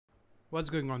What's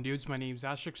going on, dudes? My name is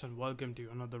Astrix and welcome to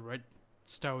another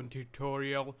Redstone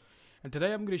tutorial. And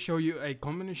today I'm going to show you a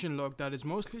combination lock that is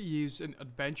mostly used in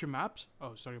adventure maps.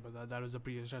 Oh, sorry about that. That was the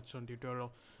previous Redstone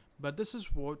tutorial. But this is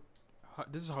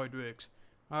how it works.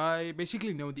 I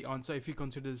basically know the answer if you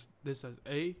consider this as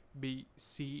A, B,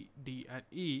 C, D, and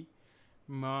E.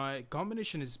 My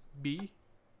combination is B,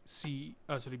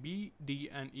 D,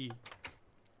 and E.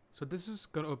 So this is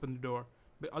going to open the door.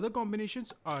 But other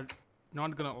combinations are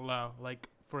not gonna allow, like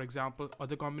for example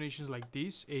other combinations like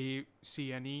these A,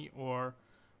 C, and E, or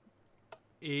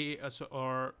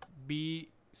or B,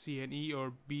 C, and E,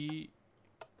 or B,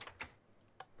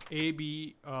 A,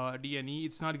 B, D, and E.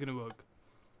 It's not gonna work.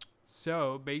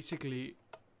 So basically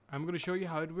I'm gonna show you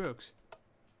how it works.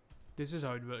 This is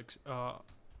how it works.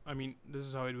 This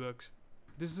is how it works.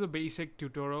 This is a basic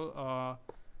tutorial.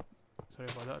 Sorry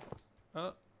about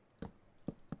that.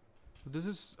 This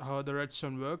is how the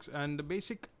redstone works, and the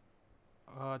basic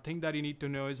thing that you need to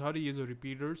know is how to use the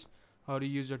repeaters, how to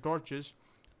use the torches,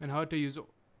 and how to use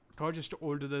torches to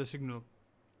alter the signal.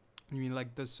 I mean,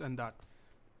 like this and that.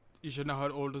 You should know how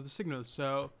to alter the signal.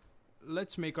 So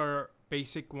let's make our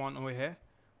basic one over here.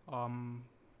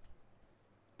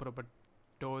 Put up a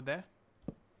door there,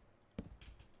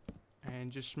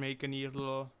 and just make a neat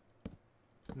little,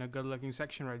 good-looking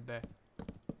section right there.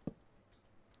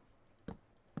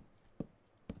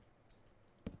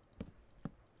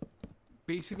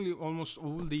 Basically almost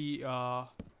all the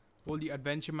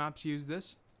adventure maps use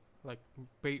this, like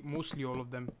mostly all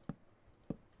of them.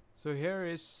 So here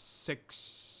is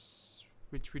 6,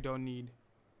 which we don't need.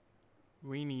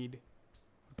 We need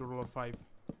a total of 5.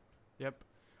 Yep.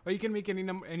 Or you can make any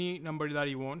number that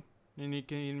you want, and you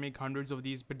can make hundreds of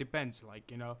these, but depends,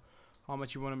 like, how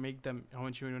much you want to make them, how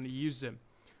much you want to use them.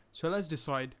 So let's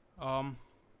decide. I'm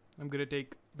gonna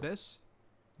take this,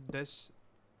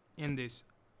 and this.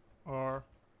 Or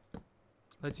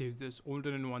let's use this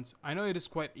alternate ones. I know it is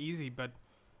quite easy, but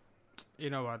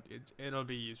you know what, it'll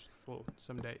be useful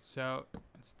someday. So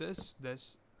it's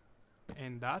this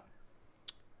and that.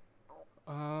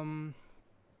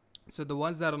 So the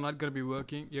ones that are not gonna be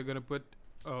working, you're gonna put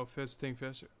first thing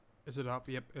first. Is it up?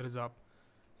 Yep, it is up.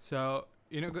 So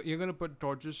you're gonna put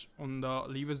torches on the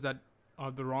levers that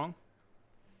are the wrong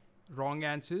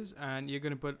answers, and you're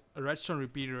gonna put redstone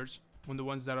repeaters on the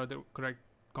ones that are the correct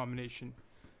combination.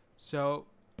 So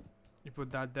you put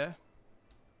that there,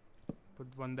 put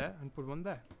one there, and put one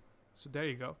there. So there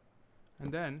you go.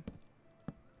 And then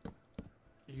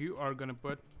you are gonna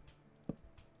put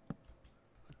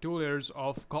 2 layers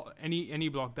of any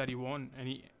block that you want,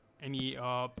 any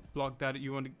block that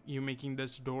you're making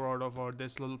this door out of, or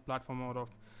this little platform out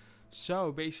of.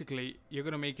 So basically you're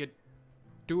gonna make it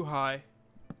too high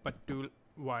but too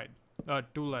wide,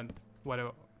 too length,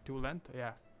 whatever, too length,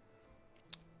 yeah.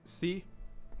 See,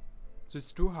 so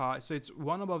it's too high, so it's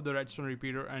 1 above the redstone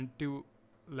repeater and 2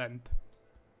 length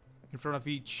in front of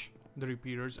each the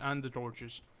repeaters and the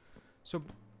torches. So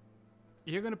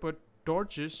you're gonna put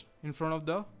torches in front of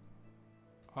the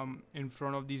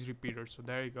these repeaters. So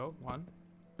there you go, 1,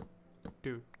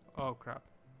 2. Oh crap,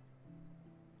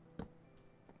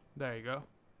 there you go.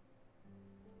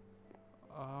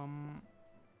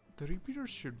 The repeaters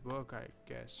should work, I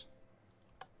guess.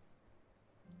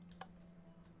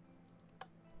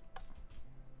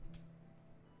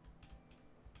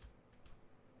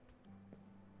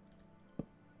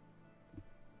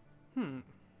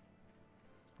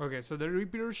 Okay, so the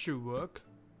repeaters should work.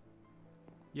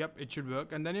 Yep, it should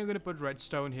work. And then you're gonna put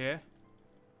redstone here.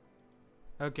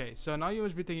 Okay, so now you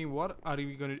must be thinking, what are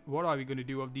we gonna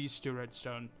do of these 2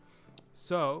 redstone?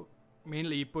 So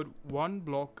mainly you put 1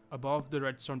 block above the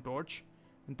redstone torch,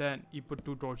 and then you put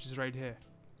 2 torches right here.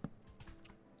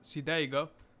 See, there you go.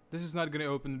 This is not gonna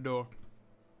open the door.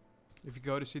 If you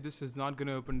go to see, this is not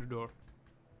gonna open the door.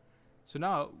 So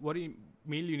now what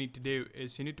mainly you need to do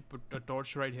is you need to put a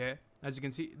torch right here. As you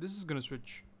can see, this is gonna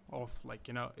switch off, like,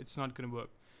 it's not gonna work.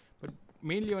 But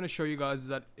mainly I want to show you guys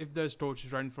that if there's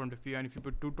torches right in front of you, and if you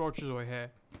put 2 torches over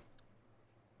here,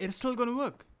 it's still gonna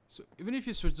work. So even if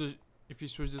you switch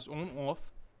this on off,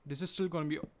 this is still gonna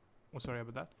be, oh sorry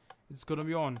about that, it's gonna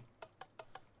be on.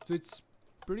 So it's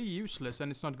pretty useless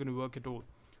and it's not gonna work at all.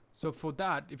 So for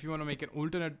that, if you want to make an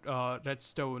alternate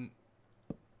redstone,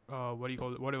 what do you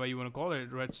call it, whatever you want to call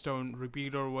it, redstone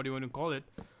repeater, or what do you want to call it,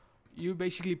 you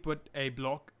basically put a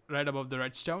block right above the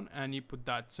redstone and you put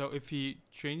that. So if you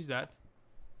change that,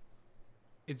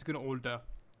 it's gonna alter.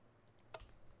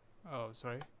 Oh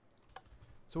sorry.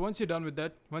 So once you're done with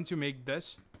that, once you make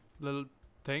this little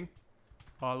thing,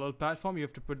 little platform, you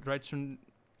have to put redstone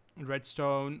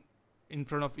in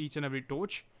front of each and every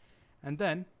torch, and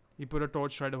then you put a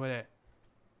torch right over there.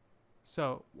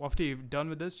 So after you've done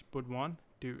with this, put 1,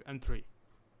 2 and 3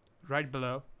 right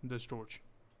below this torch.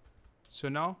 So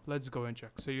now let's go and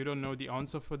check. So you don't know the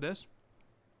answer for this.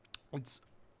 It's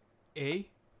A,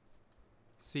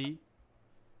 C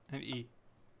and E.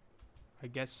 I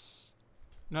guess.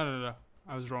 No.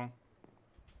 I was wrong.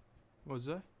 Was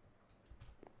I?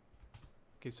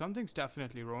 Okay, something's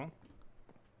definitely wrong.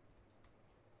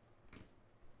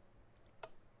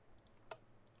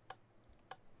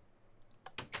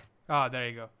 Ah, there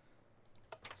you go.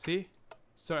 See?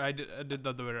 Sorry, I did the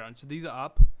other way around. So these are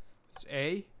up. It's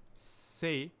A,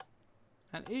 C,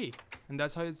 and E. And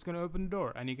that's how it's going to open the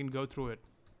door. And you can go through it.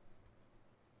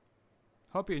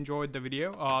 Hope you enjoyed the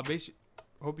video.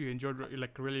 Hope you enjoyed,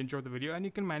 like, really enjoyed the video. And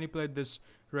you can manipulate this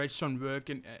redstone work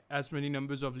in as many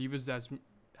numbers of levers as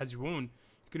you want.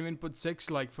 You can even put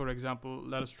 6, like, for example.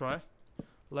 Let us try.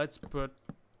 Let's put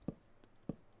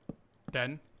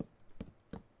 10.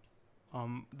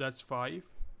 That's 5,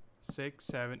 6,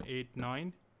 7, 8,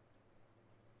 9,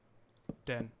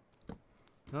 10.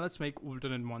 Now let's make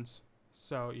alternate ones.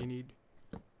 So you need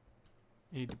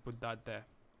to put that there.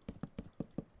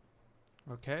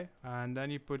 Okay, and then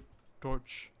you put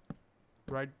torch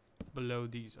right below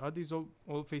these. Are these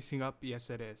all facing up? Yes,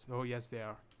 it is. Oh, yes, they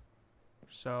are.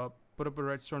 So put up a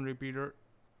redstone repeater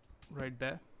right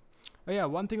there. Oh yeah,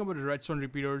 one thing about the redstone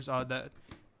repeaters are that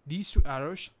these 2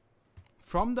 arrows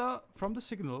from the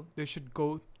signal, they should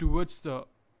go towards the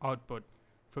output.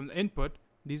 From the input,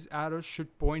 these arrows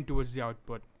should point towards the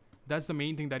output. That's the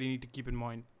main thing that you need to keep in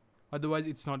mind. Otherwise,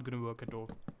 it's not going to work at all.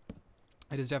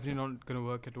 It is definitely not going to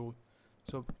work at all.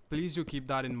 So please do keep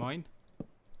that in mind.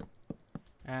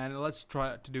 And let's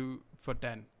try to do for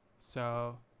 10.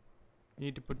 So you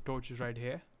need to put torches right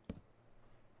here.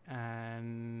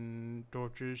 And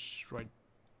torches right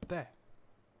there.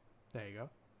 There you go.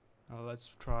 Now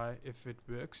let's try if it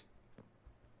works.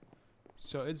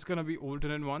 So it's gonna be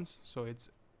alternate ones. So it's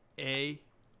A,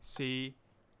 C,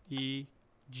 E,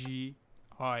 G,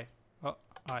 I. Oh,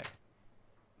 I.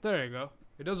 There you go.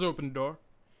 It does open the door.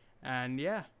 And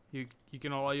yeah, you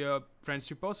can allow your friends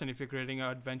to post, and if you're creating an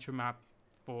adventure map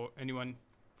for anyone,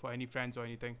 for any friends or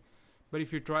anything. But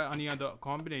if you try any other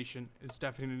combination, it's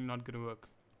definitely not gonna work.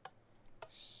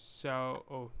 So,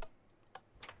 oh,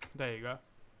 there you go.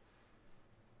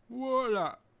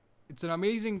 Voila! It's an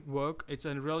amazing work. It's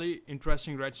a really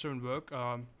interesting redstone work.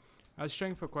 I was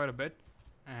trying for quite a bit,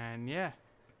 and yeah,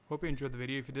 hope you enjoyed the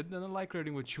video. If you did, then a like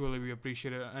rating would surely be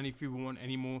appreciated. And if you want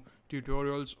any more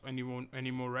tutorials, and you want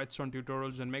any more redstone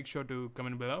tutorials, then make sure to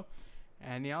comment below.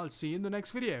 And yeah, I'll see you in the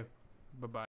next video. Bye bye.